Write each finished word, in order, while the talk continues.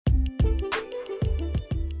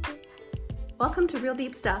Welcome to Real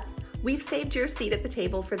Deep Stuff. We've saved your seat at the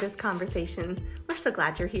table for this conversation. We're so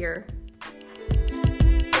glad you're here.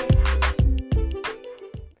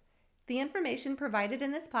 The information provided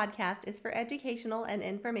in this podcast is for educational and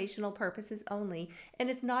informational purposes only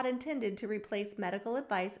and is not intended to replace medical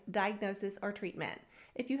advice, diagnosis, or treatment.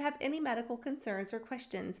 If you have any medical concerns or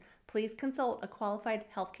questions, please consult a qualified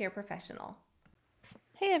healthcare professional.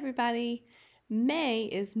 Hey everybody! May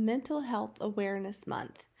is Mental Health Awareness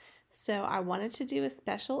Month. So I wanted to do a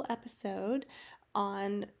special episode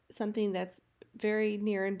on something that's very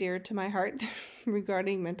near and dear to my heart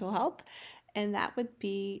regarding mental health, and that would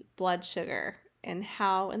be blood sugar and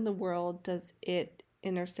how in the world does it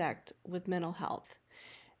intersect with mental health.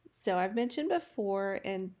 So I've mentioned before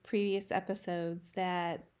in previous episodes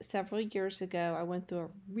that several years ago I went through a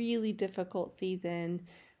really difficult season,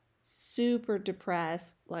 super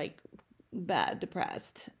depressed, like bad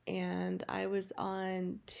depressed, and I was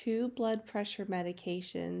on 2 blood pressure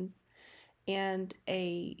medications and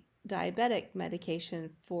a diabetic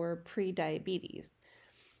medication for pre-diabetes.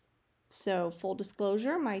 So full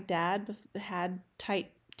disclosure, my dad had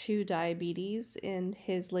type 2 diabetes in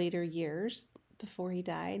his later years before he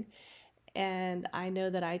died, and I know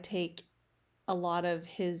that I take a lot of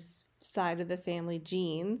his side of the family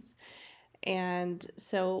genes, and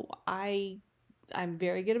so I'm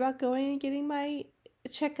very good about going and getting my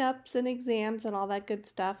checkups and exams and all that good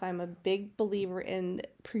stuff. I'm a big believer in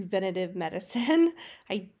preventative medicine.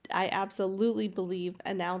 I absolutely believe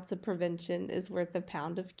an ounce of prevention is worth a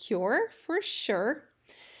pound of cure, for sure.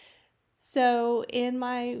 So in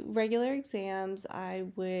my regular exams, I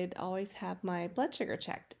would always have my blood sugar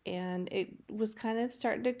checked, and it was kind of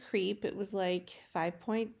starting to creep. It was like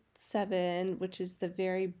 5.7, which is the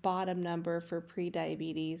very bottom number for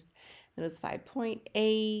pre-diabetes. Then it was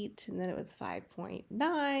 5.8, and then it was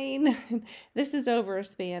 5.9. This is over a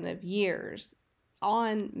span of years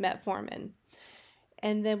on metformin.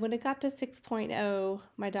 And then when it got to 6.0,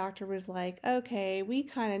 my doctor was like, okay, we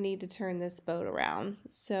kind of need to turn this boat around.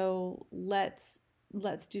 So let's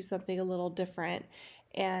do something a little different.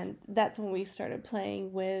 And that's when we started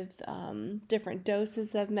playing with different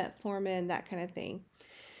doses of metformin, that kind of thing.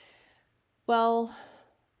 Well,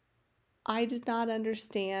 I did not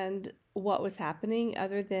understand what was happening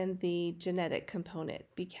other than the genetic component,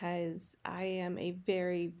 because I am a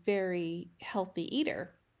very, very healthy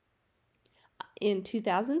eater. In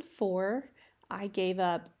 2004, I gave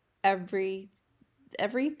up everything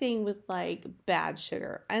with like bad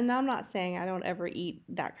sugar. And I'm not saying I don't ever eat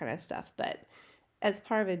that kind of stuff, but as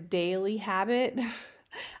part of a daily habit,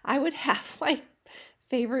 I would have like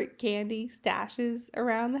favorite candy stashes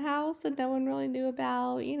around the house that no one really knew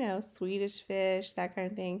about, Swedish fish, that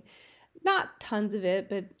kind of thing. Not tons of it,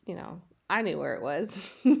 but, I knew where it was.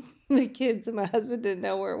 The kids and my husband didn't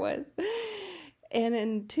know where it was. And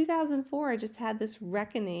in 2004, I just had this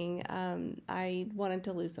reckoning. I wanted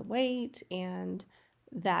to lose some weight, and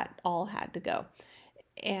that all had to go.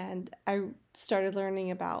 And I started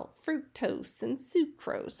learning about fructose and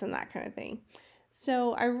sucrose and that kind of thing.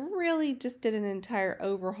 So I really just did an entire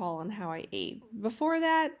overhaul on how I ate. Before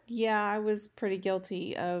that, yeah, I was pretty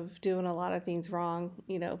guilty of doing a lot of things wrong,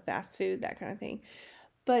 fast food, that kind of thing.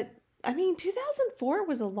 But 2004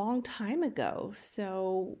 was a long time ago.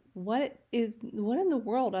 So what in the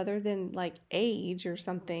world other than like age or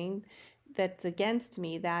something that's against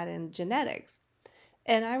me, that and genetics?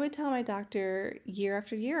 And I would tell my doctor year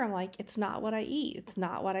after year, I'm like, it's not what I eat. It's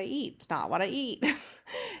not what I eat. It's not what I eat.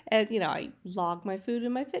 And, I log my food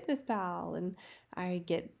in my FitnessPal, and I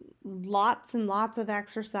get lots and lots of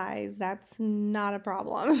exercise. That's not a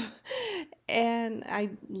problem. And I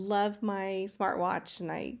love my smartwatch,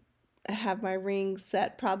 and I have my rings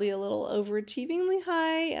set probably a little overachievingly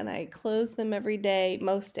high, and I close them every day,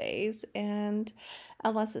 most days, and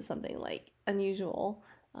unless it's something like unusual.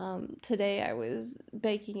 Today I was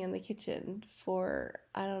baking in the kitchen for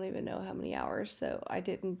I don't even know how many hours, so I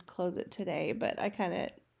didn't close it today, but I kind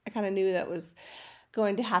of knew that was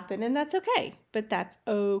going to happen, and that's okay. But that's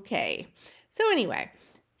okay. So anyway,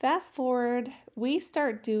 fast forward, we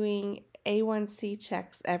start doing A1C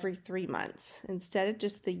checks every 3 months instead of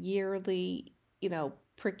just the yearly,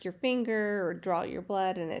 prick your finger or draw your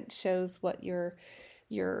blood and it shows what your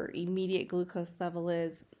immediate glucose level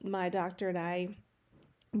is. My doctor and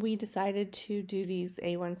we decided to do these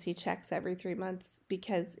A1C checks every 3 months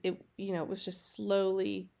because it was just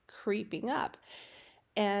slowly creeping up.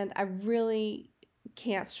 And I really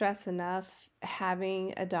can't stress enough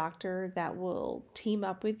having a doctor that will team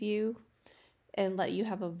up with you and let you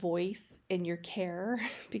have a voice in your care,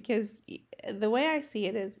 because the way I see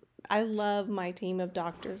it is I love my team of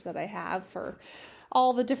doctors that I have for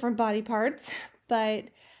all the different body parts, but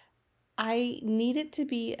I need it to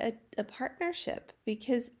be a partnership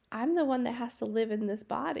because I'm the one that has to live in this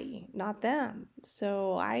body, not them.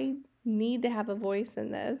 So I need to have a voice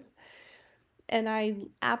in this. And I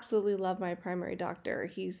absolutely love my primary doctor.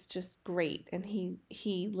 He's just great, and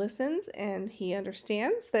he listens and he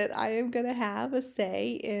understands that I am going to have a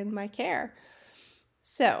say in my care.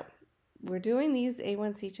 So, we're doing these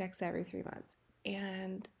A1C checks every 3 months.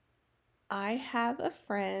 And I have a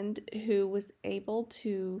friend who was able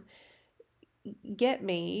to get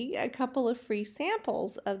me a couple of free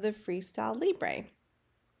samples of the Freestyle Libre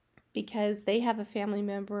because they have a family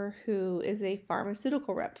member who is a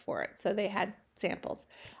pharmaceutical rep for it. So they had samples.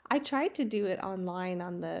 I tried to do it online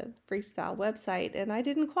on the Freestyle website and I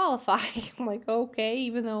didn't qualify. I'm like, okay,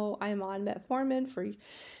 even though I'm on metformin for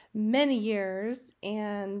many years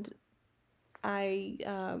and I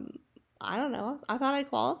don't know. I thought I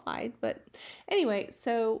qualified, but anyway,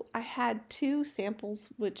 so I had 2 samples,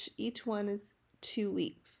 which each one is 2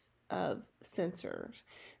 weeks of sensors.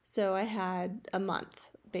 So I had a month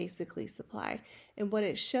basically supply. And what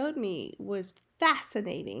it showed me was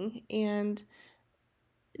fascinating. And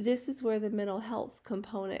this is where the mental health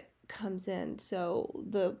component comes in. So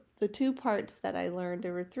the 2 parts that I learned,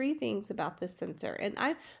 there were 3 things about this sensor. And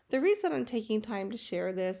the reason I'm taking time to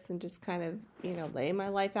share this and just kind of, lay my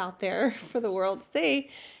life out there for the world to see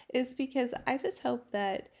is because I just hope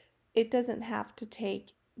that it doesn't have to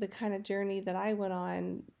take the kind of journey that I went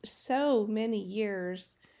on so many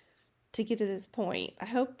years to get to this point. I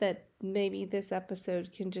hope that maybe this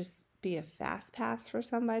episode can just be a fast pass for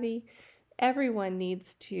somebody. Everyone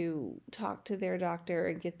needs to talk to their doctor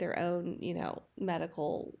and get their own,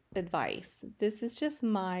 medical advice. This is just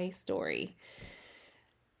my story.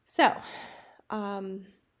 So,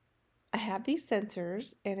 I have these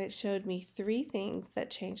sensors and it showed me 3 things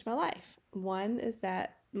that changed my life. One is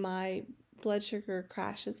that my blood sugar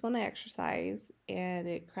crashes when I exercise and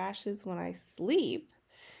it crashes when I sleep.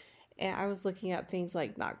 And I was looking up things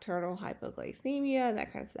like nocturnal hypoglycemia and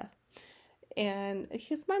that kind of stuff. And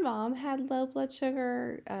because my mom had low blood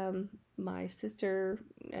sugar, my sister,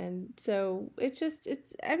 and so it's no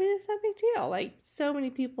big deal. Like so many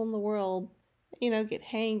people in the world, get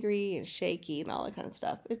hangry and shaky and all that kind of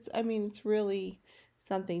stuff. It's really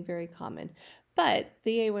something very common. But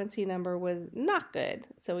the A1C number was not good,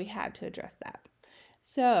 so we had to address that.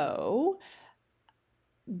 So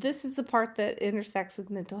this is the part that intersects with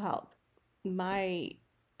mental health. My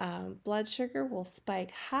blood sugar will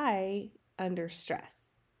spike high under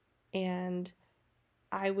stress, and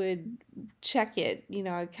I would check it.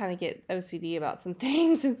 I kind of get OCD about some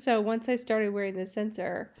things, and so once I started wearing the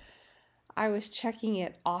sensor, I was checking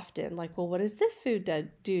it often, like, well, what does this food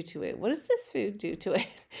do to it? What does this food do to it?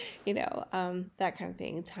 That kind of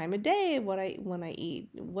thing. Time of day, when I eat,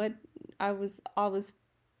 what I was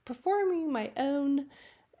performing my own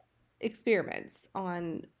experiments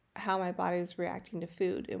on how my body was reacting to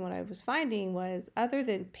food. And what I was finding was, other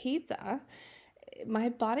than pizza, my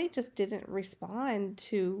body just didn't respond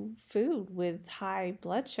to food with high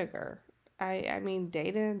blood sugar.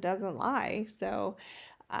 Data doesn't lie. So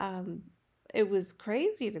it was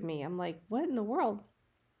crazy to me. I'm like, what in the world?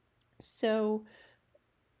 So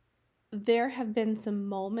there have been some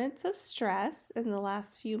moments of stress in the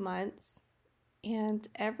last few months. And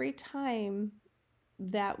every time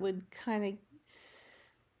that would kind of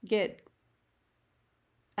get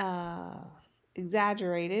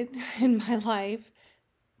exaggerated in my life,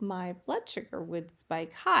 my blood sugar would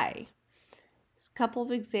spike high. Just a couple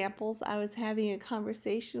of examples. I was having a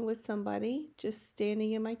conversation with somebody just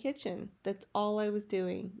standing in my kitchen. That's all I was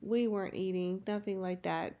doing. We weren't eating, nothing like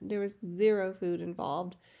that. There was 0 food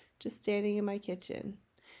involved, just standing in my kitchen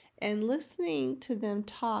and listening to them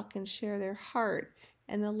talk and share their heart,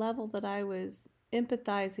 and the level that I was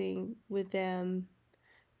empathizing with them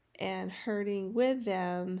and hurting with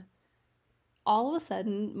them. All of a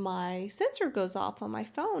sudden my sensor goes off on my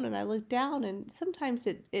phone, and I look down, and sometimes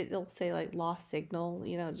it'll say like lost signal,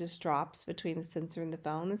 it just drops between the sensor and the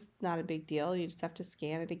phone. It's not a big deal. You just have to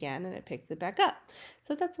scan it again and it picks it back up.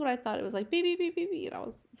 So that's what I thought. It was like beep, beep, beep, beep, beep.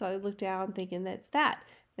 So I looked down thinking that's that.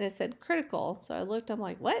 And it said critical. So I looked, I'm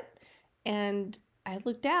like, what? And I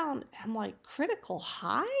looked down and I'm like, critical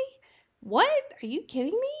high? What? Are you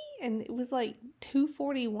kidding me? And it was like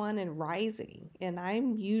 241 and rising. And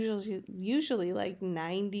I'm usually like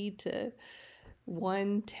 90 to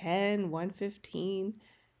 110, 115.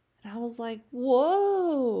 And I was like,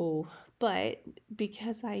 whoa. But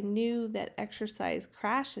because I knew that exercise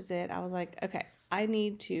crashes it, I was like, okay, I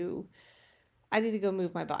need to go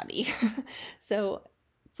move my body. So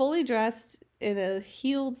fully dressed in a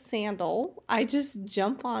heeled sandal. I just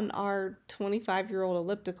jump on our 25-year-old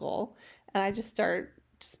elliptical and I just start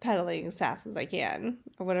just pedaling as fast as I can,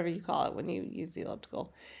 or whatever you call it when you use the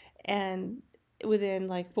elliptical. And within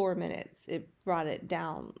like 4 minutes, it brought it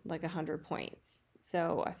down like 100 points.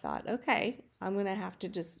 So I thought, okay, I'm going to have to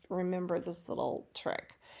just remember this little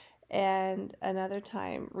trick. And another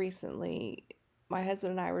time recently, my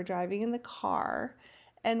husband and I were driving in the car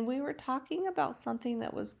and we were talking about something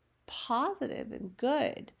that was positive and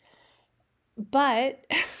good. But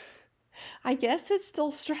I guess it's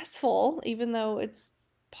still stressful, even though it's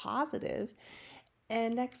positive.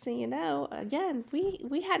 And next thing you know, again,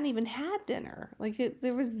 we hadn't even had dinner.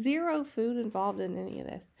 There was zero food involved in any of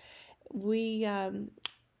this. We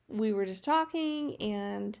were just talking,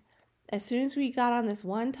 and as soon as we got on this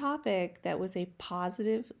one topic that was a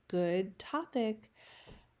positive, good topic,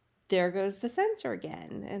 there goes the sensor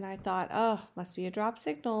again. And I thought, oh, must be a drop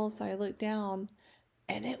signal. So I looked down,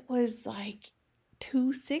 and it was like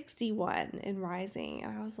 261 and rising.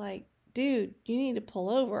 And I was like, dude, you need to pull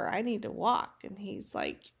over. I need to walk. And he's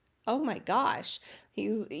like, oh my gosh.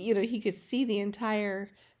 He could see the entire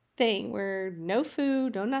thing where no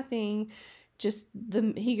food, no nothing.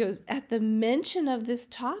 He goes, at the mention of this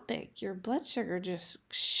topic, your blood sugar just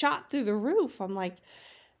shot through the roof.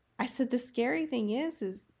 I said, the scary thing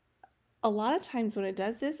is a lot of times when it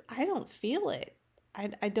does this, I don't feel it.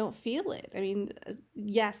 I don't feel it. I mean,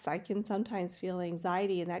 yes, I can sometimes feel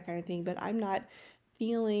anxiety and that kind of thing, but I'm not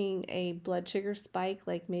feeling a blood sugar spike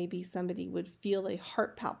like maybe somebody would feel a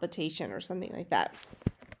heart palpitation or something like that.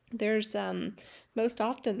 There's most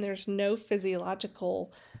often there's no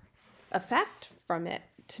physiological effect from it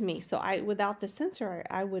to me. So without the sensor,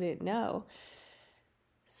 I wouldn't know.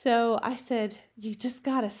 So I said, you just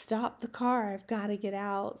got to stop the car. I've got to get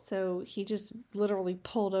out. So he just literally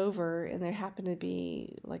pulled over, and there happened to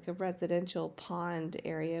be like a residential pond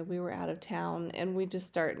area. We were out of town, and I just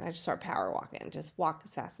start power walking, just walk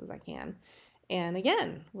as fast as I can. And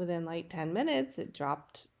again, within like 10 minutes, it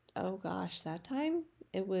dropped. Oh gosh, that time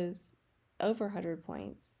it was over 100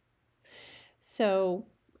 points. So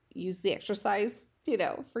use the exercise,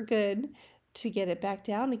 for good to get it back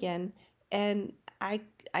down again. And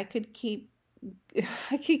I could keep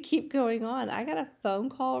going on. I got a phone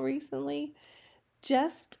call recently,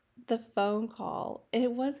 just the phone call.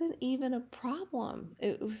 It wasn't even a problem.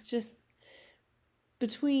 It was just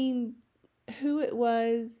between who it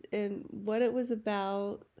was and what it was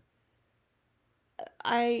about.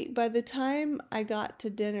 By the time I got to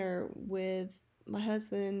dinner with my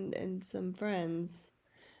husband and some friends,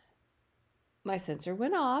 my sensor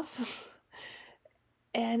went off.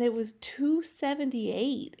 And it was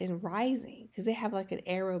 278 and rising, because they have like an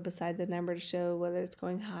arrow beside the number to show whether it's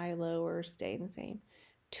going high, low, or staying the same.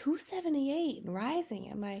 278 and rising.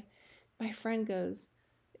 And my friend goes,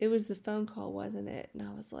 it was the phone call, wasn't it? And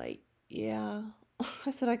I was like, yeah.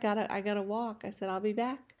 I said, I gotta walk. I said, I'll be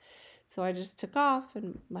back. So I just took off,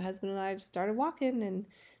 and my husband and I just started walking and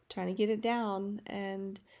trying to get it down.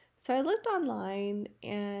 And so I looked online,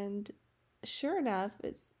 and sure enough,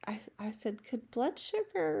 I said, could blood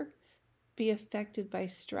sugar be affected by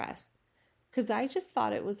stress? Because I just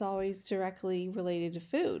thought it was always directly related to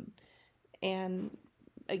food. And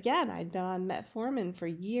again, I'd been on metformin for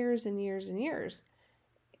years and years and years.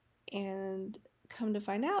 And come to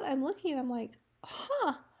find out, I'm looking and I'm like,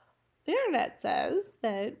 the internet says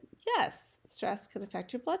that yes, stress can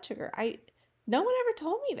affect your blood sugar. No one ever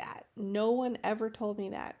told me that. No one ever told me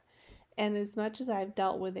that. And as much as I've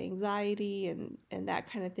dealt with anxiety and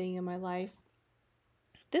that kind of thing in my life,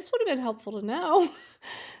 this would have been helpful to know.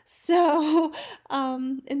 So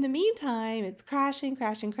in the meantime, it's crashing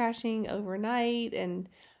overnight, and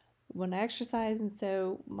when I exercise. And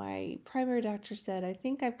so my primary doctor said, I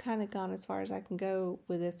think I've kind of gone as far as I can go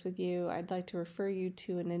with this with you. I'd like to refer you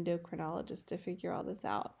to an endocrinologist to figure all this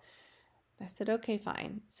out. I said, okay,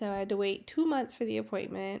 fine. So I had to wait 2 months for the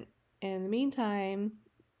appointment. And in the meantime,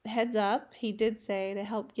 heads up, he did say to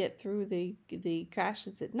help get through the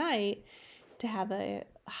crashes at night, to have a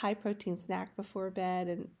high protein snack before bed.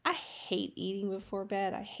 And I hate eating before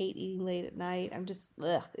bed. I hate eating late at night.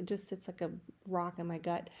 It just sits like a rock in my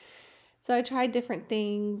gut. So I tried different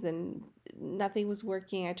things and nothing was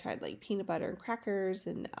working. I tried like peanut butter and crackers,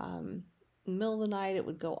 and in the middle of the night it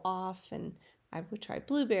would go off, and I would try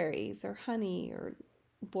blueberries or honey or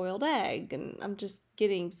boiled egg, and I'm just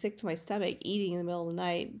getting sick to my stomach eating in the middle of the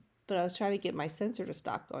night. But I was trying to get my sensor to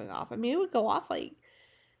stop going off. I mean, it would go off like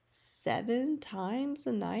 7 times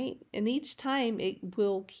a night, and each time it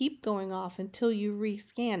will keep going off until you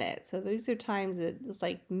rescan it. So these are times that it's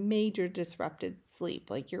like major disrupted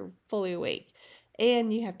sleep, like you're fully awake,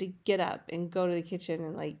 and you have to get up and go to the kitchen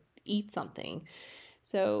and like eat something.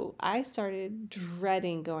 So I started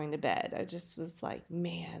dreading going to bed. I just was like,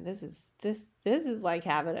 man, this is like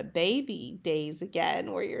having a baby days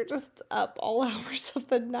again, where you're just up all hours of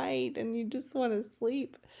the night and you just want to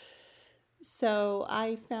sleep. So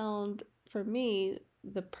I found, for me,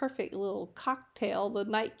 the perfect little cocktail, the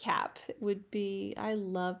nightcap, would be, I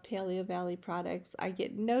love Paleo Valley products. I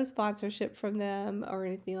get no sponsorship from them or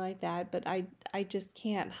anything like that, but I just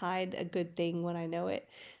can't hide a good thing when I know it.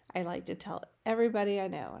 I like to tell everybody I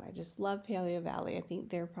know, and I just love Paleo Valley. I think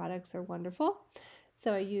their products are wonderful.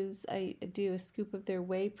 So I do a scoop of their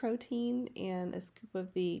whey protein and a scoop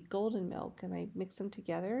of the golden milk, and I mix them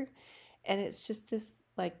together, and it's just this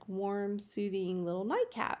like warm, soothing little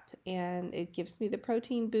nightcap, and it gives me the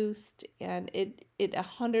protein boost, and it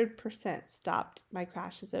 100% stopped my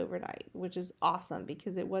crashes overnight, which is awesome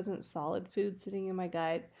because it wasn't solid food sitting in my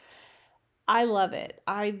gut. I love it.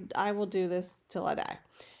 I will do this till I die.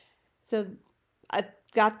 So I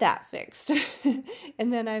got that fixed.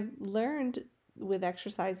 And then I've learned with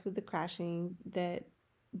exercise, with the crashing, that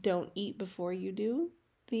don't eat before you do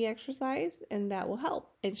the exercise, and that will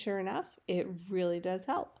help. And sure enough, it really does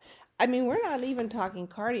help. I mean, we're not even talking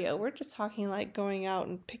cardio. We're just talking like going out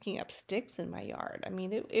and picking up sticks in my yard. I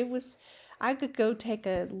mean, it was, I could go take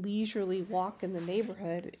a leisurely walk in the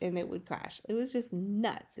neighborhood and it would crash. It was just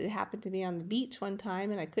nuts. It happened to be on the beach one time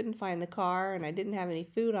and I couldn't find the car and I didn't have any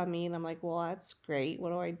food on me. And I'm like, well, that's great. What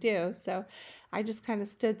do I do? So I just kind of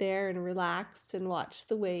stood there and relaxed and watched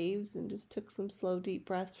the waves and just took some slow, deep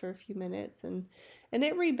breaths for a few minutes, and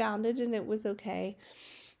it rebounded and it was okay.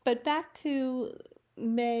 But back to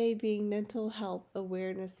May being Mental Health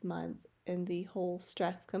Awareness Month and the whole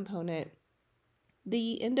stress component.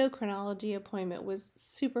 The endocrinology appointment was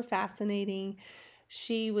super fascinating.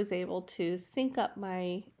 She was able to sync up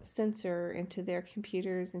my sensor into their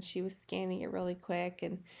computers, and she was scanning it really quick.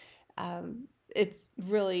 And it's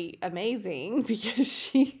really amazing because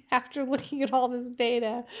she, after looking at all this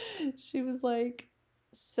data, she was like,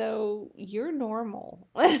 so you're normal.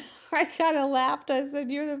 I kind of laughed. I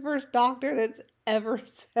said, you're the first doctor that's ever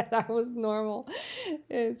said I was normal.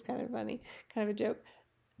 It's kind of funny, kind of a joke.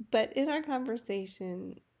 But in our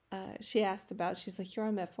conversation, she asked about, she's like, you're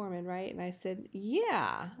on metformin, right? And I said,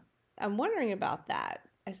 yeah, I'm wondering about that.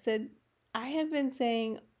 I said, I have been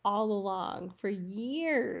saying all along for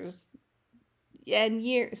years and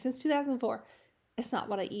years, since 2004, it's not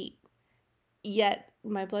what I eat. Yet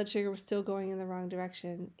my blood sugar was still going in the wrong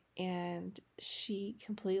direction. And she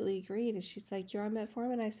completely agreed. And she's like, you're on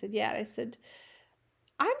metformin? I said, yeah. I said,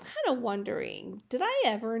 I'm kind of wondering, did I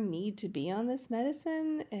ever need to be on this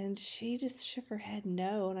medicine? And she just shook her head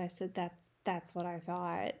no. And I said, that's what I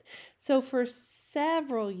thought. So for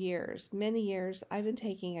several years, many years, I've been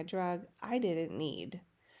taking a drug I didn't need.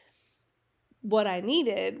 What I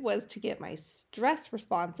needed was to get my stress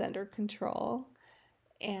response under control.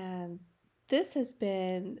 And this has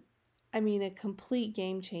been, I mean, a complete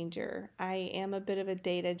game changer. I am a bit of a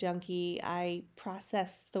data junkie. I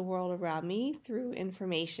process the world around me through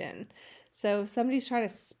information. So if somebody's trying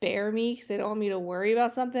to spare me because they don't want me to worry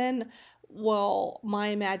about something, well, my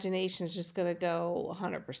imagination is just going to go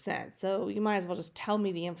 100%. So you might as well just tell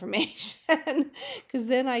me the information because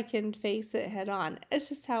then I can face it head on. It's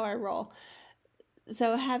just how I roll.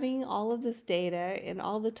 So having all of this data and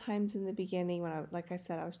all the times in the beginning when like I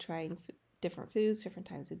said, I was trying different foods, different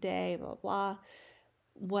times of day, blah, blah.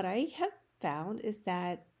 What I have found is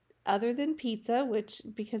that other than pizza, which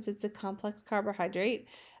because it's a complex carbohydrate,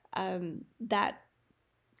 that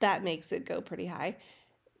makes it go pretty high.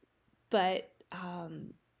 But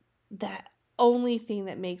that only thing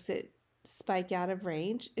that makes it spike out of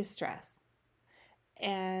range is stress.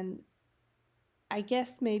 And I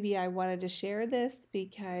guess maybe I wanted to share this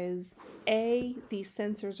because these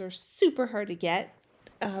sensors are super hard to get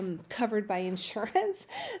covered by insurance.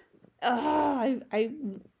 I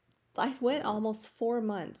went almost 4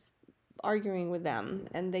 months arguing with them,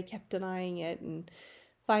 and they kept denying it. And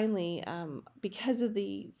finally, because of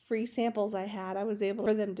the free samples I had, I was able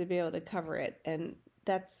for them to be able to cover it, and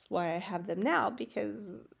that's why I have them now, because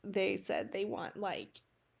they said they want like,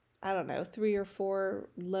 I don't know, 3 or 4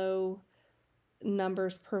 low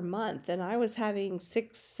numbers per month, and I was having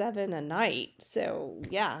 6, 7 a night. So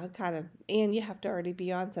yeah, kind of, and you have to already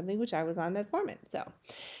be on something, which I was on metformin. So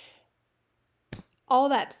all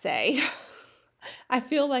that to say, I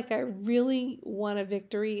feel like I really won a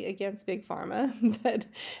victory against Big Pharma, that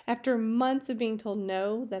after months of being told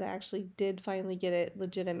no, that I actually did finally get it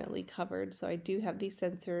legitimately covered. So I do have these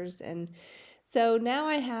sensors, and so now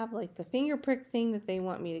I have like the finger prick thing that they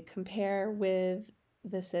want me to compare with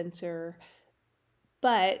the sensor.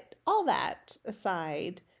 But all that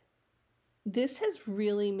aside, this has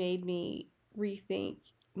really made me rethink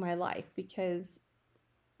my life because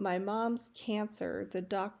my mom's cancer, the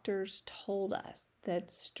doctors told us that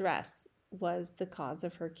stress was the cause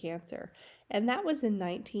of her cancer. And that was in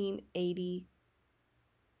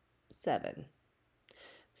 1987.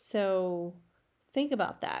 So think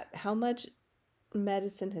about that. How much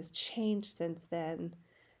medicine has changed since then.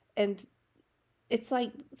 And it's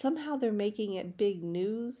like somehow they're making it big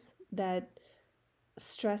news that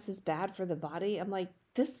stress is bad for the body. I'm like,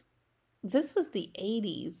 this was the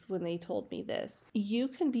 80s when they told me this. You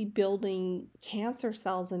can be building cancer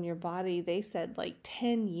cells in your body, they said, like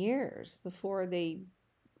 10 years before they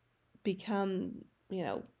become,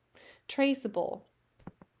 traceable.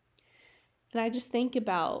 And I just think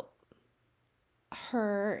about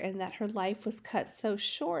her and that her life was cut so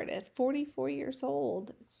short at 44 years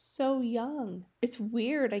old. It's so young. It's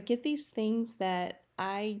weird. I get these things that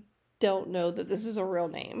I don't know that this is a real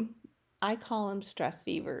name. I call them stress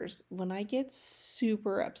fevers. When I get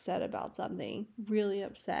super upset about something, really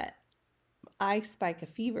upset, I spike a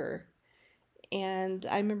fever. And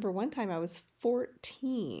I remember one time I was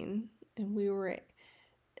 14 and we were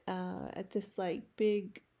at this like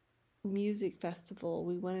big music festival.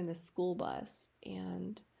 We went in a school bus,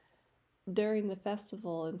 and during the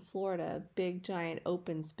festival in Florida, big giant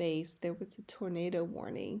open space, there was a tornado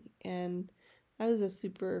warning. And I was a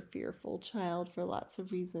super fearful child for lots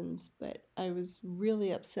of reasons, but I was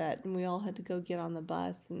really upset, and we all had to go get on the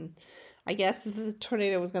bus. And I guess if the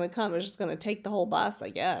tornado was going to come, it was just going to take the whole bus, I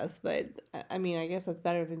guess. But I mean, I guess that's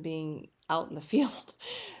better than being out in the field.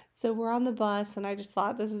 So we're on the bus, and I just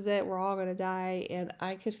thought, this is it. We're all going to die. And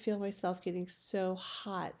I could feel myself getting so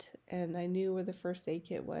hot. And I knew where the first aid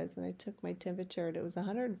kit was. And I took my temperature, and it was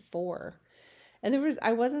 104. And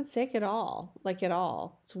I wasn't sick at all, like at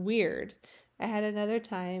all. It's weird. I had another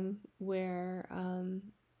time where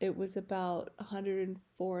it was about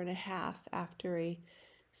 104 and a half after a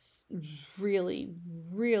really,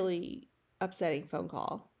 really upsetting phone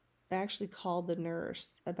call. I actually called the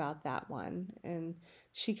nurse about that one, and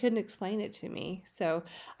she couldn't explain it to me. So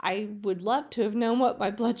I would love to have known what my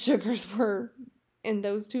blood sugars were in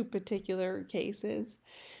those two particular cases.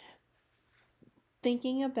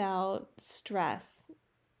 Thinking about stress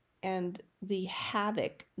and the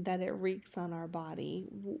havoc that it wreaks on our body,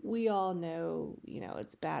 we all know,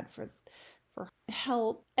 it's bad for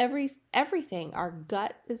health. Everything. Our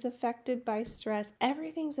gut is affected by stress.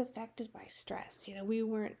 Everything's affected by stress. We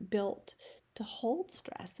weren't built to hold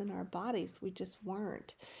stress in our bodies. We just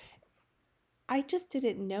weren't. I just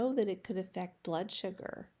didn't know that it could affect blood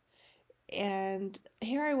sugar. And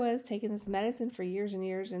here I was taking this medicine for years and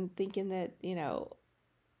years and thinking that,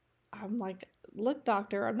 I'm like, look,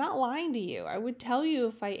 doctor, I'm not lying to you. I would tell you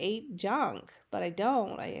if I ate junk, but I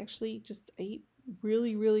don't. I actually just ate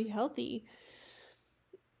really, really healthy.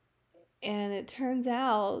 And it turns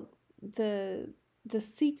out the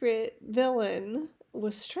secret villain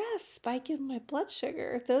was stress spiking my blood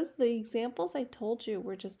sugar. The examples I told you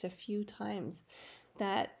were just a few times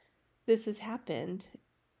that this has happened.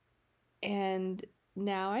 And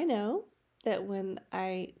now I know that when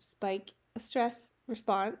I spike a stress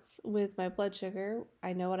response with my blood sugar,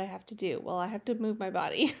 I know what I have to do. Well, I have to move my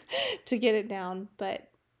body to get it down, but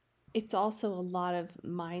it's also a lot of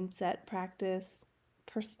mindset practice,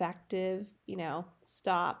 perspective,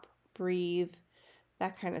 stop, breathe,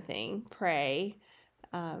 that kind of thing. Pray,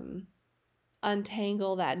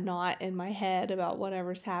 untangle that knot in my head about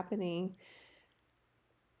whatever's happening.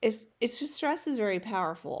 It's just, stress is very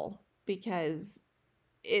powerful because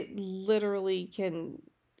it literally can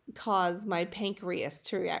cause my pancreas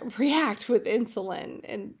to react with insulin,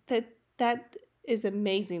 and that is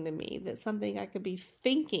amazing to me, that something I could be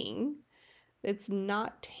thinking that's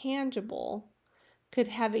not tangible could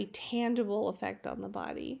have a tangible effect on the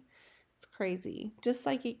body. It's crazy. Just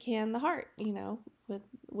like it can the heart,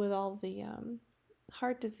 with all the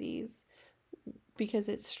heart disease, because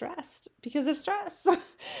it's stressed because of stress.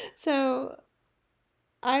 So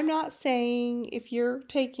I'm not saying if you're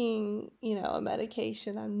taking, a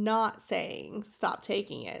medication, I'm not saying stop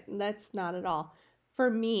taking it. That's not at all. For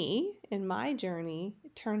me, in my journey,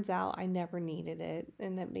 it turns out I never needed it.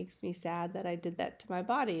 And it makes me sad that I did that to my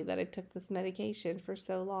body, that I took this medication for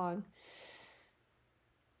so long.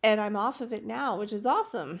 And I'm off of it now, which is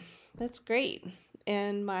awesome. That's great.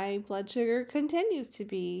 And my blood sugar continues to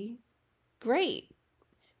be great.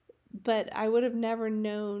 But I would have never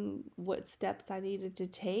known what steps I needed to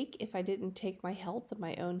take if I didn't take my health in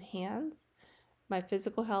my own hands, my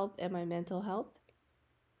physical health and my mental health.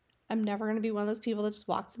 I'm never going to be one of those people that just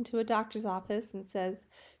walks into a doctor's office and says,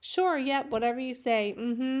 sure, yep, whatever you say,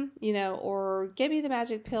 or give me the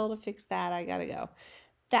magic pill to fix that. I got to go.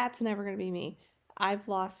 That's never going to be me. I've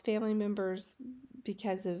lost family members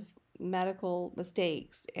because of medical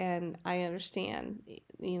mistakes, and I understand,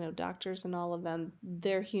 doctors and all of them,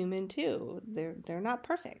 they're human too. They're not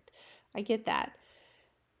perfect. I get that.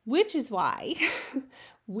 Which is why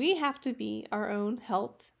we have to be our own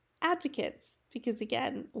health advocates, because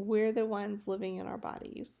again, we're the ones living in our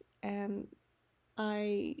bodies. And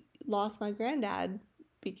I lost my granddad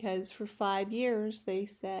because for 5 years they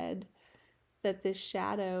said that this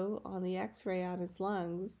shadow on the x-ray on his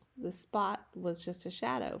lungs, the spot was just a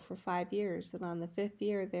shadow for 5 years. And on the 5th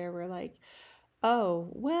year, they were like, oh,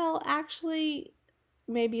 well, actually,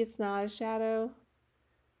 maybe it's not a shadow.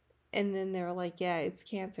 And then they were like, yeah, it's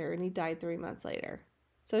cancer. And he died 3 months later.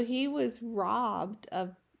 So he was robbed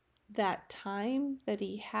of that time that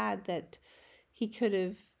he had, that he could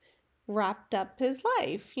have wrapped up his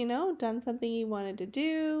life, done something he wanted to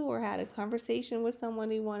do, or had a conversation with someone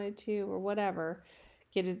he wanted to, or whatever.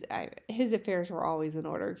 Get his affairs were always in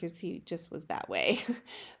order because he just was that way.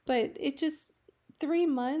 But 3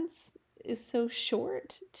 months is so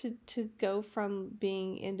short to go from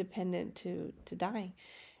being independent to dying.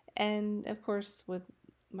 And of course, with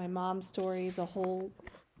my mom's story as a whole,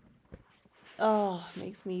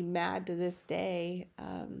 makes me mad to this day.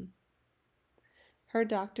 Her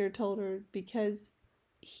doctor told her, because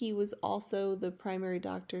he was also the primary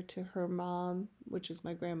doctor to her mom, which was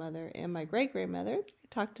my grandmother, and my great-grandmother, I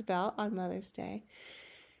talked about on Mother's Day.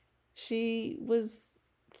 She was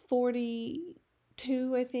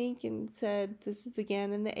 42, I think, and said this is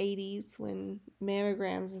again in the 80s when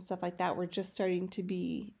mammograms and stuff like that were just starting to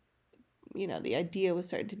be, the idea was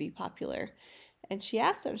starting to be popular. And she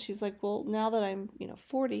asked him, she's like, well, now that I'm,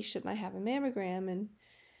 40, shouldn't I have a mammogram? And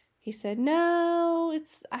he said, no,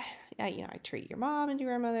 I treat your mom and your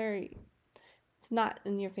grandmother. It's not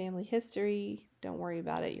in your family history. Don't worry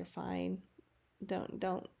about it. You're fine. You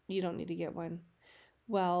don't need to get one.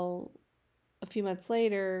 Well, a few months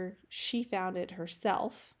later, she found it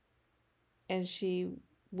herself, and she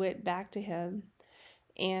went back to him,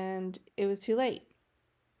 and it was too late.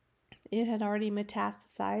 It had already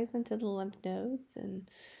metastasized into the lymph nodes, and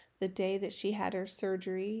the day that she had her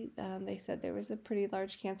surgery, they said there was a pretty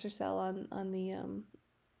large cancer cell on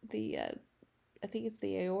the I think it's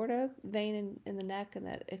the aorta vein in the neck, and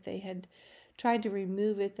that if they had tried to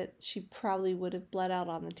remove it, that she probably would have bled out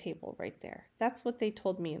on the table right there. That's what they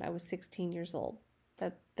told me, and I was 16 years old.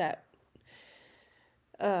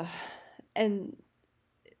 And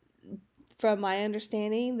from my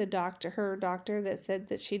understanding, her doctor that said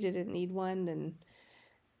that she didn't need one, and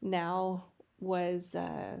now was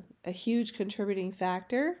a huge contributing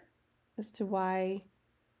factor as to why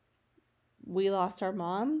we lost our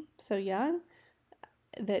mom so young,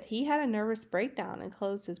 that he had a nervous breakdown and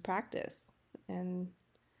closed his practice, and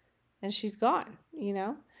she's gone,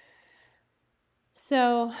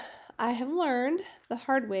 So I have learned the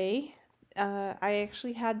hard way. I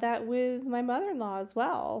actually had that with my mother-in-law as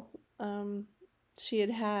well. She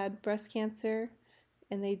had breast cancer,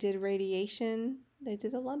 and they did radiation. They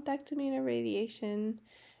did a lumpectomy and a radiation,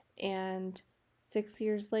 and 6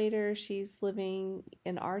 years later, she's living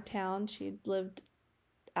in our town. She'd lived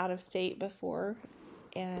out of state before,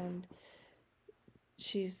 and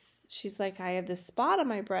she's like, I have this spot on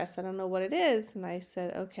my breast. I don't know what it is. And I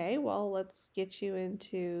said, okay, well, let's get you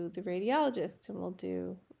into the radiologist, and we'll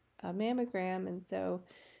do a mammogram. And so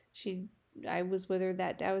I was with her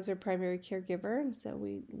I was her primary caregiver, and so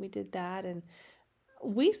we did that, and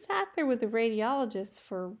we sat there with the radiologist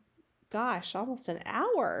for, almost an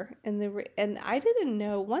hour. And I didn't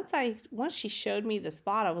know, once she showed me the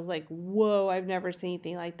spot, I was like, whoa, I've never seen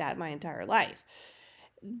anything like that in my entire life.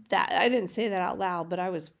 That I didn't say that out loud, but I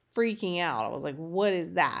was freaking out. I was like, what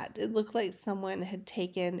is that? It looked like someone had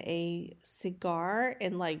taken a cigar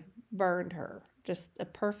and burned her. Just a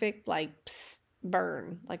perfect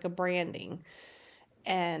burn, like a branding.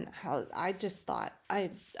 And I just thought, I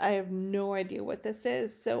have no idea what this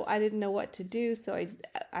is. So I didn't know what to do. So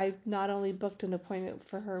I not only booked an appointment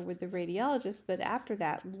for her with the radiologist, but after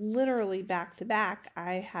that, literally back to back,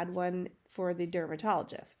 I had one for the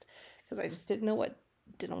dermatologist, because I just didn't know what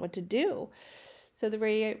to do. So the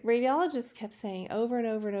radiologist kept saying over and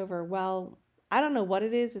over and over, well, I don't know what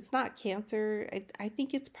it is. It's not cancer. I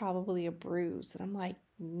think it's probably a bruise. And I'm like,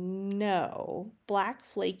 no, black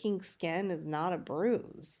flaking skin is not a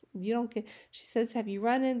bruise. You don't get, she says, have you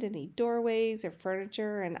run into any doorways or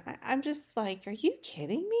furniture? And I'm just like, are you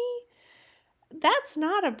kidding me? that's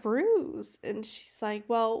not a bruise. And she's like,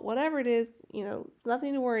 well, whatever it is, it's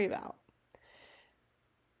nothing to worry about.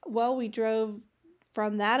 Well, we drove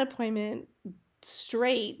from that appointment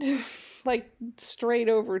straight, like straight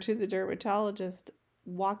over to the dermatologist,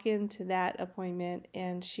 walk into that appointment,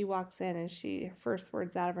 and she walks in and her first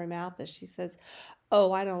words out of her mouth is she says,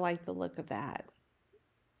 "Oh, I don't like the look of that."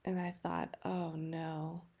 And I thought, oh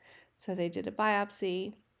no. So they did a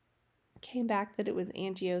biopsy, came back that it was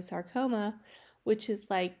angiosarcoma, which is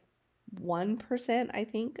like 1%, I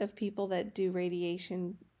think, of people that do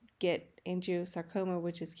radiation get angiosarcoma,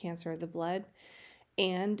 which is cancer of the blood.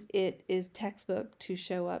 And it is textbook to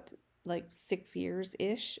show up like 6 years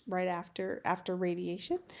ish right after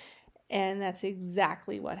radiation. And that's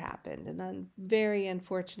exactly what happened. And then, very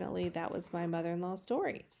unfortunately, that was my mother-in-law's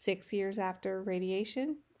story. 6 years after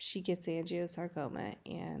radiation, she gets angiosarcoma,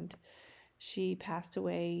 and she passed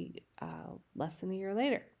away less than a year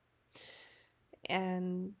later.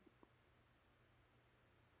 And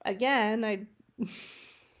again,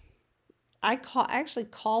 I actually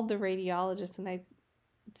called the radiologist, and I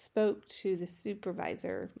spoke to the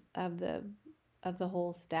supervisor of the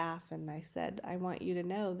whole staff, and I said, I want you to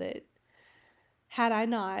know that had I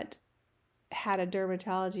not had a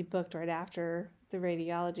dermatology booked right after the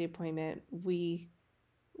radiology appointment, we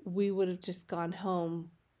would have just gone home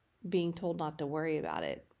being told not to worry about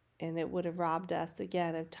it, and it would have robbed us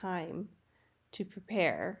again of time to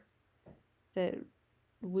prepare that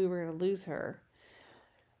we were going to lose her.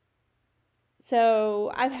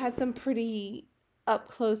 So I've had some pretty up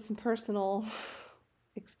close and personal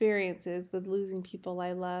experiences with losing people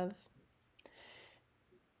I love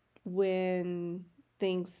when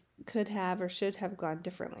things could have or should have gone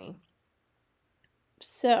differently.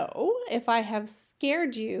 So if I have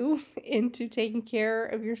scared you into taking care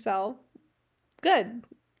of yourself, good.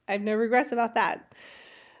 I have no regrets about that.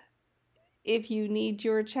 If you need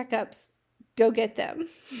your checkups, go get them.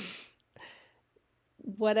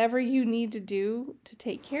 Whatever you need to do to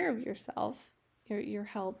take care of yourself, your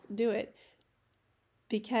health, do it.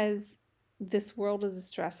 Because this world is a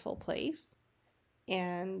stressful place,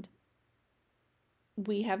 and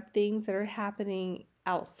we have things that are happening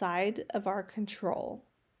outside of our control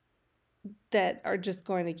that are just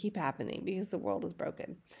going to keep happening because the world is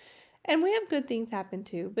broken. And we have good things happen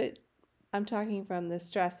too, but I'm talking from the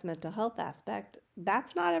stress mental health aspect.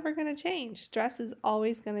 That's not ever going to change. Stress is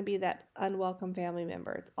always going to be that unwelcome family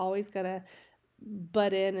member. It's always going to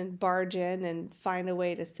butt in and barge in and find a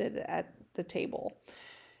way to sit at the table.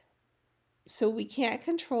 So we can't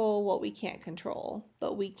control what we can't control,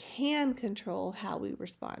 but we can control how we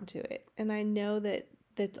respond to it. And I know that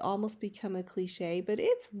that's almost become a cliche, but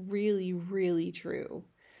it's really, really true.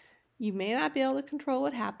 You may not be able to control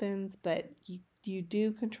what happens, but you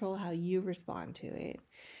do control how you respond to it.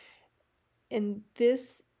 And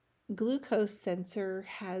this glucose sensor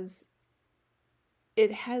has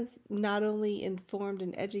not only informed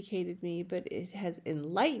and educated me, but it has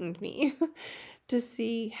enlightened me to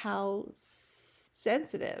see how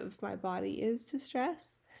sensitive my body is to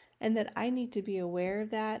stress, and that I need to be aware of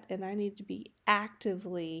that, and I need to be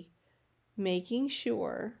actively making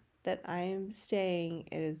sure that I am staying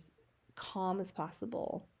as calm as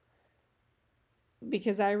possible,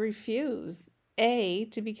 because I refuse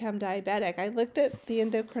to become diabetic. I looked at the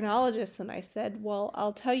endocrinologist and I said, well,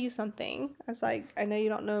 I'll tell you something. I was like, I know you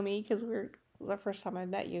don't know me because it was the first time I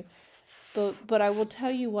met you, but I will tell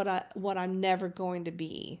you what I'm never going to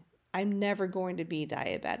be. I'm never going to be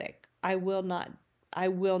diabetic. I will not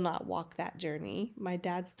walk that journey. My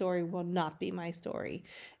dad's story will not be my story.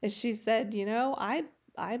 And she said,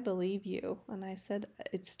 I believe you. And I said,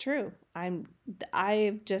 it's true.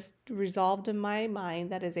 I've just resolved in my mind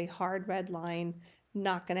that is a hard red line,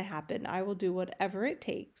 not going to happen. I will do whatever it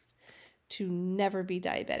takes to never be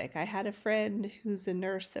diabetic. I had a friend who's a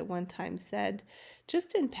nurse that one time said,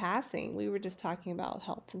 just in passing, we were just talking about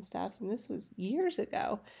health and stuff, and this was years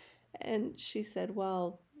ago. And she said,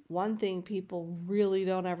 well, one thing people really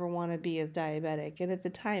don't ever want to be is diabetic. And at the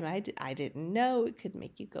time, I didn't know it could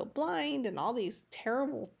make you go blind and all these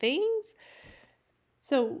terrible things.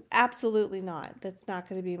 So absolutely not. That's not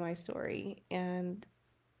going to be my story. And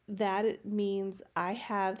that means I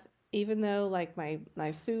have, even though like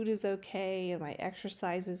my food is okay and my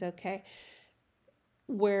exercise is okay,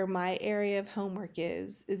 where my area of homework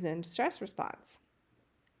is in stress response.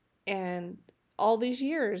 And all these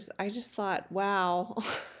years, I just thought, wow,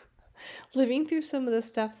 living through some of the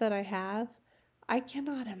stuff that I have, I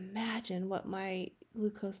cannot imagine what my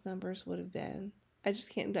glucose numbers would have been. I just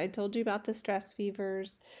can't. I told you about the stress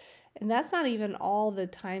fevers, and that's not even all the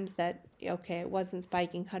times that, okay, it wasn't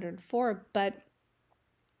spiking 104, but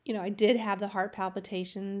I did have the heart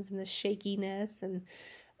palpitations and the shakiness and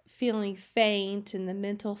feeling faint and the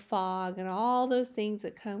mental fog and all those things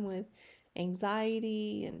that come with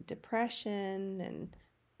anxiety and depression and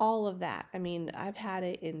all of that. I mean, I've had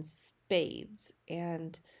it in spades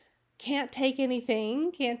and can't take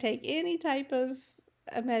anything, can't take any type of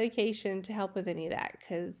a medication to help with any of that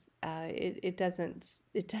because it doesn't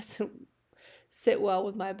sit well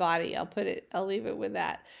with my body. I'll leave it with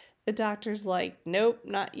that. The doctor's like, nope,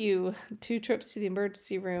 not you. 2 trips to the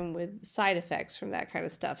emergency room with side effects from that kind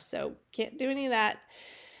of stuff. So can't do any of that.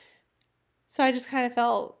 So I just kind of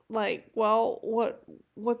felt like, well,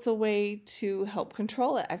 what's a way to help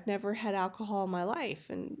control it? I've never had alcohol in my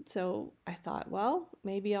life. And so I thought, well,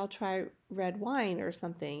 maybe I'll try red wine or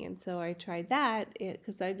something. And so I tried that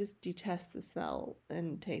because I just detest the smell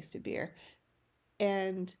and taste of beer.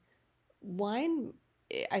 And wine,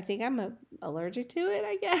 I think I'm allergic to it,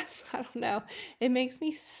 I guess. I don't know. It makes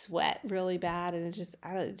me sweat really bad and it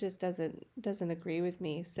just doesn't agree with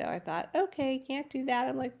me. So I thought, okay, can't do that.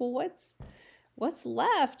 I'm like, well, what's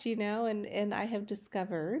left, and I have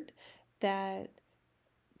discovered that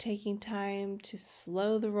taking time to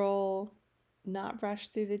slow the roll, not rush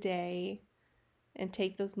through the day, and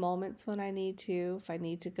take those moments when I need to. If I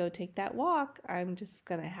need to go take that walk, I'm just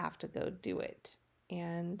going to have to go do it.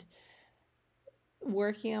 And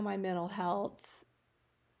working on my mental health,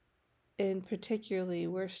 and particularly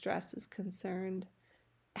where stress is concerned,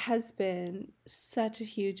 has been such a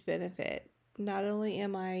huge benefit. Not only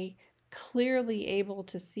am I clearly able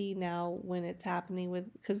to see now when it's happening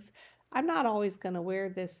because I'm not always going to wear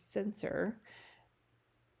this sensor.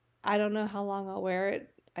 I don't know how long I'll wear it.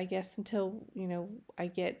 I guess until, I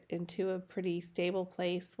get into a pretty stable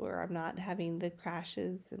place where I'm not having the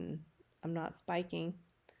crashes and I'm not spiking.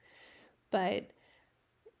 But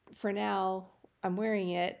for now, I'm wearing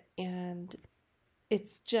it, and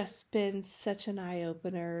it's just been such an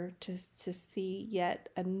eye-opener to see yet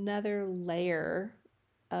another layer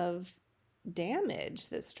of damage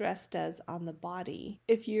that stress does on the body.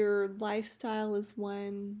 If your lifestyle is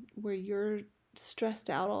one where you're stressed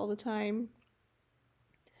out all the time,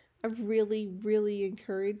 I really, really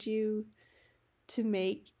encourage you to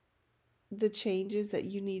make the changes that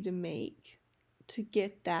you need to make to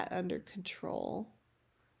get that under control.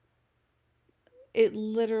 It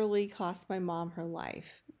literally cost my mom her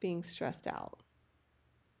life being stressed out.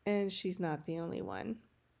 And she's not the only one.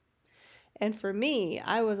 And for me,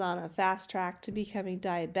 I was on a fast track to becoming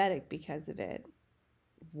diabetic because of it.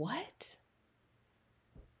 What?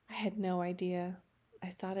 I had no idea.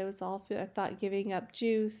 I thought it was all food. I thought giving up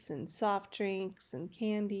juice and soft drinks and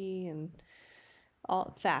candy and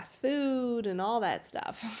all fast food and all that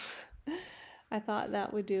stuff. I thought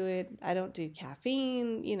that would do it. I don't do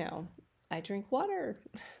caffeine, I drink water.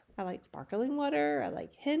 I like sparkling water. I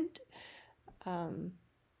like Hint.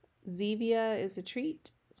 Zevia is a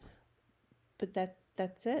treat, but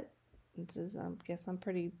that's it. I guess I'm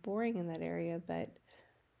pretty boring in that area, but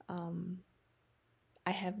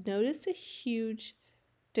I have noticed a huge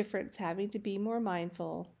difference having to be more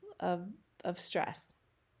mindful of stress,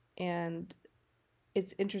 and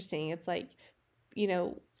it's interesting. It's like,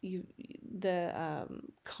 the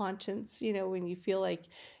conscience, when you feel like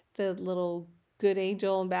the little good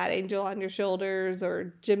angel and bad angel on your shoulders,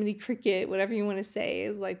 or Jiminy Cricket, whatever you want to say,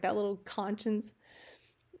 is like that little conscience.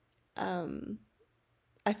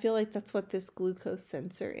 I feel like that's what this glucose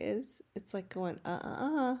sensor is. It's like going,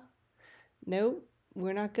 nope,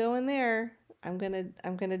 we're not going there. I'm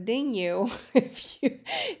gonna ding you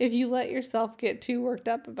if you let yourself get too worked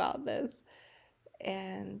up about this.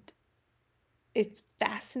 And it's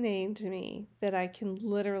fascinating to me that I can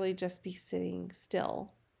literally just be sitting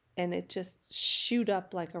still and it just shoot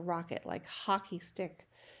up like a rocket, like hockey stick,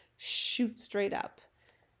 shoot straight up.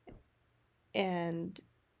 And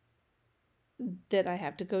then I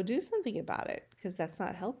have to go do something about it because that's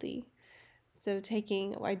not healthy. So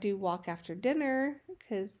I do walk after dinner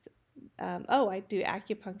because, I do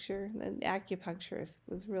acupuncture. And acupuncturist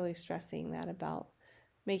was really stressing that about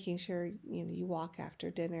making sure you walk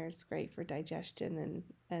after dinner. It's great for digestion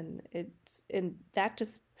and that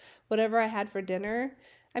just whatever I had for dinner.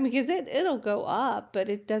 I mean, because it'll go up, but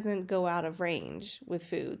it doesn't go out of range with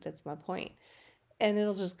food. That's my point. And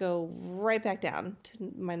it'll just go right back down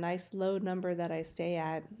to my nice low number that I stay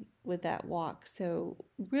at with that walk. So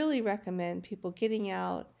really recommend people getting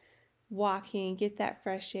out, walking, get that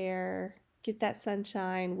fresh air, get that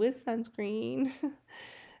sunshine with sunscreen,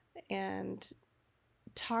 and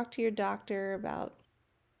talk to your doctor about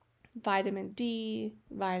vitamin D,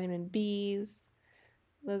 vitamin Bs.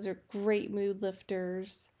 Those are great mood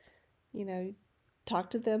lifters.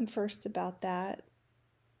 Talk to them first about that.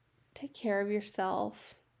 take care of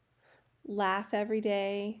yourself. Laugh every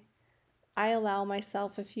day. I allow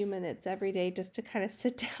myself a few minutes every day just to kind of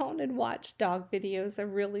sit down and watch dog videos. I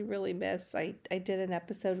really, really miss. I did an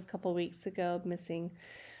episode a couple weeks ago missing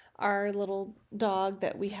our little dog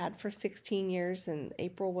that we had for 16 years, and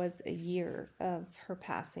April was a year of her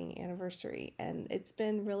passing anniversary, and it's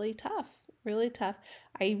been really tough, really tough.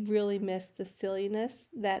 I really miss the silliness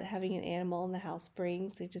that having an animal in the house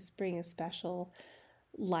brings. They just bring a special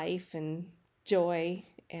life and joy,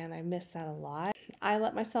 and I miss that a lot. I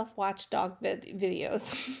let myself watch dog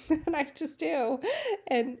videos, and I just do,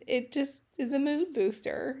 and it just is a mood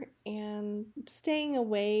booster. And staying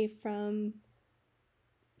away from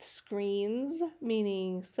screens,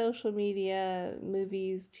 meaning social media,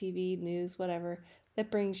 movies, TV, news, whatever,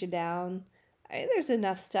 that brings you down. There's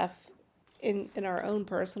enough stuff in our own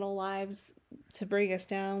personal lives to bring us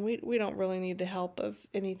down. We don't really need the help of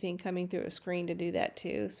anything coming through a screen to do that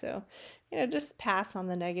too. So, just pass on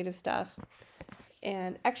the negative stuff.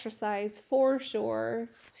 And exercise for sure.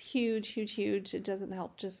 It's huge, huge, huge. It doesn't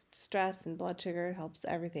help just stress and blood sugar. It helps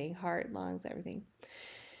everything, heart, lungs, everything.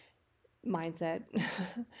 Mindset.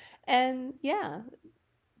 And yeah,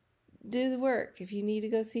 do the work. If you need to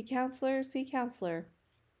go see counselor, see counselor.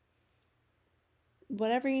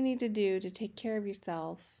 Whatever you need to do to take care of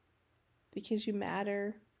yourself, because you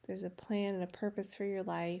matter. There's a plan and a purpose for your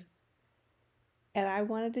life. And I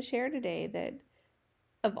wanted to share today that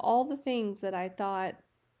of all the things that I thought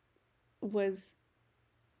was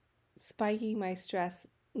spiking my stress,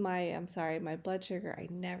 my blood sugar, I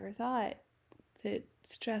never thought that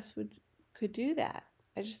stress could do that.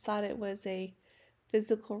 I just thought it was a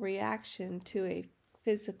physical reaction to a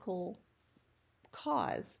physical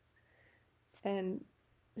cause. And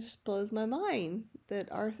it just blows my mind that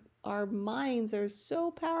our minds are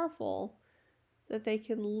so powerful that they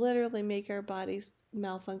can literally make our bodies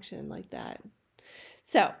malfunction like that.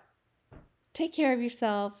 So, take care of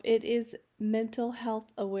yourself. It is Mental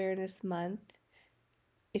Health Awareness Month.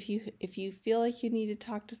 If you feel like you need to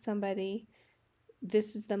talk to somebody,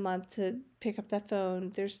 this is the month to pick up that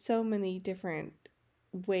phone. There's so many different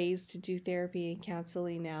ways to do therapy and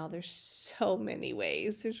counseling now. There's so many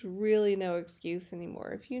ways. There's really no excuse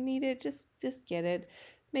anymore. If you need it, just get it.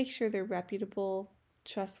 Make sure they're reputable,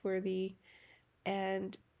 trustworthy,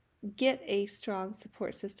 and get a strong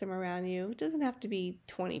support system around you. It doesn't have to be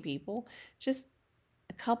 20 people, just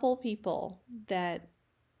a couple people that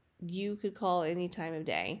you could call any time of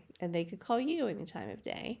day, and they could call you any time of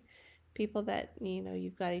day. People that,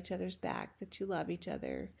 you've got each other's back, that you love each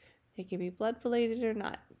other. It can be blood related or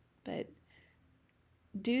not, but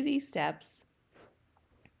do these steps.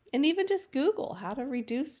 And even just Google how to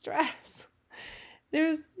reduce stress.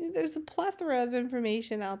 There's a plethora of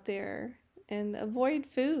information out there. And avoid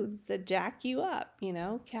foods that jack you up,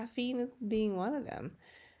 caffeine being one of them.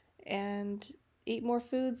 And eat more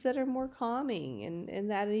foods that are more calming.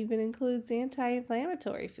 And that even includes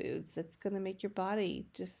anti-inflammatory foods. That's going to make your body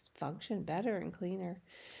just function better and cleaner.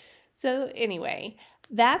 So anyway,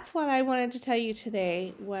 that's what I wanted to tell you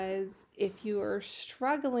today was if you are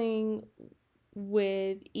struggling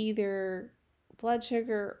with either blood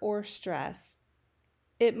sugar or stress,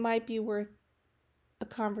 it might be worth a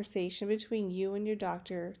conversation between you and your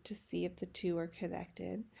doctor to see if the two are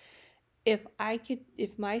connected. If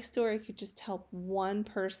my story could just help one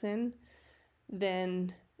person,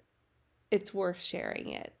 then it's worth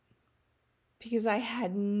sharing it. Because I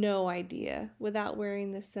had no idea. Without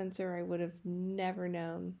wearing this sensor, I would have never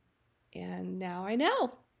known. And now I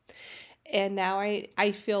know. And now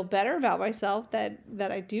I feel better about myself that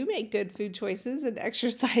I do make good food choices and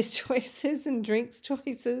exercise choices and drinks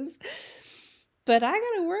choices. But I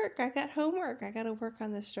got to work. I got homework. I got to work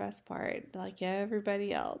on the stress part like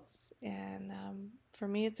everybody else. And for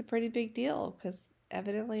me, it's a pretty big deal because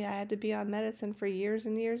evidently I had to be on medicine for years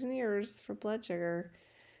and years and years for blood sugar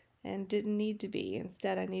and didn't need to be.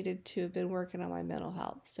 Instead, I needed to have been working on my mental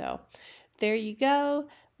health. So there you go.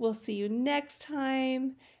 We'll see you next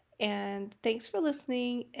time. And thanks for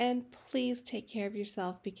listening. And please take care of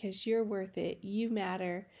yourself because you're worth it. You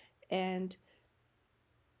matter. And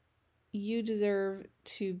you deserve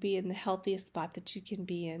to be in the healthiest spot that you can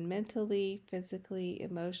be in mentally, physically,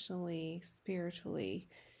 emotionally, spiritually.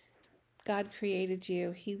 God created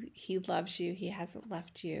you. He loves you. He hasn't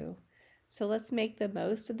left you. So let's make the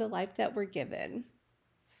most of the life that we're given.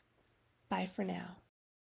 Bye for now.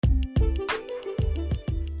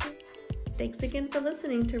 Thanks again for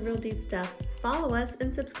listening to Real Deep Stuff. Follow us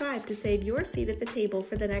and subscribe to save your seat at the table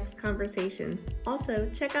for the next conversation. Also,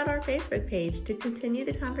 check out our Facebook page to continue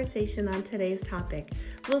the conversation on today's topic.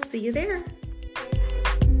 We'll see you there.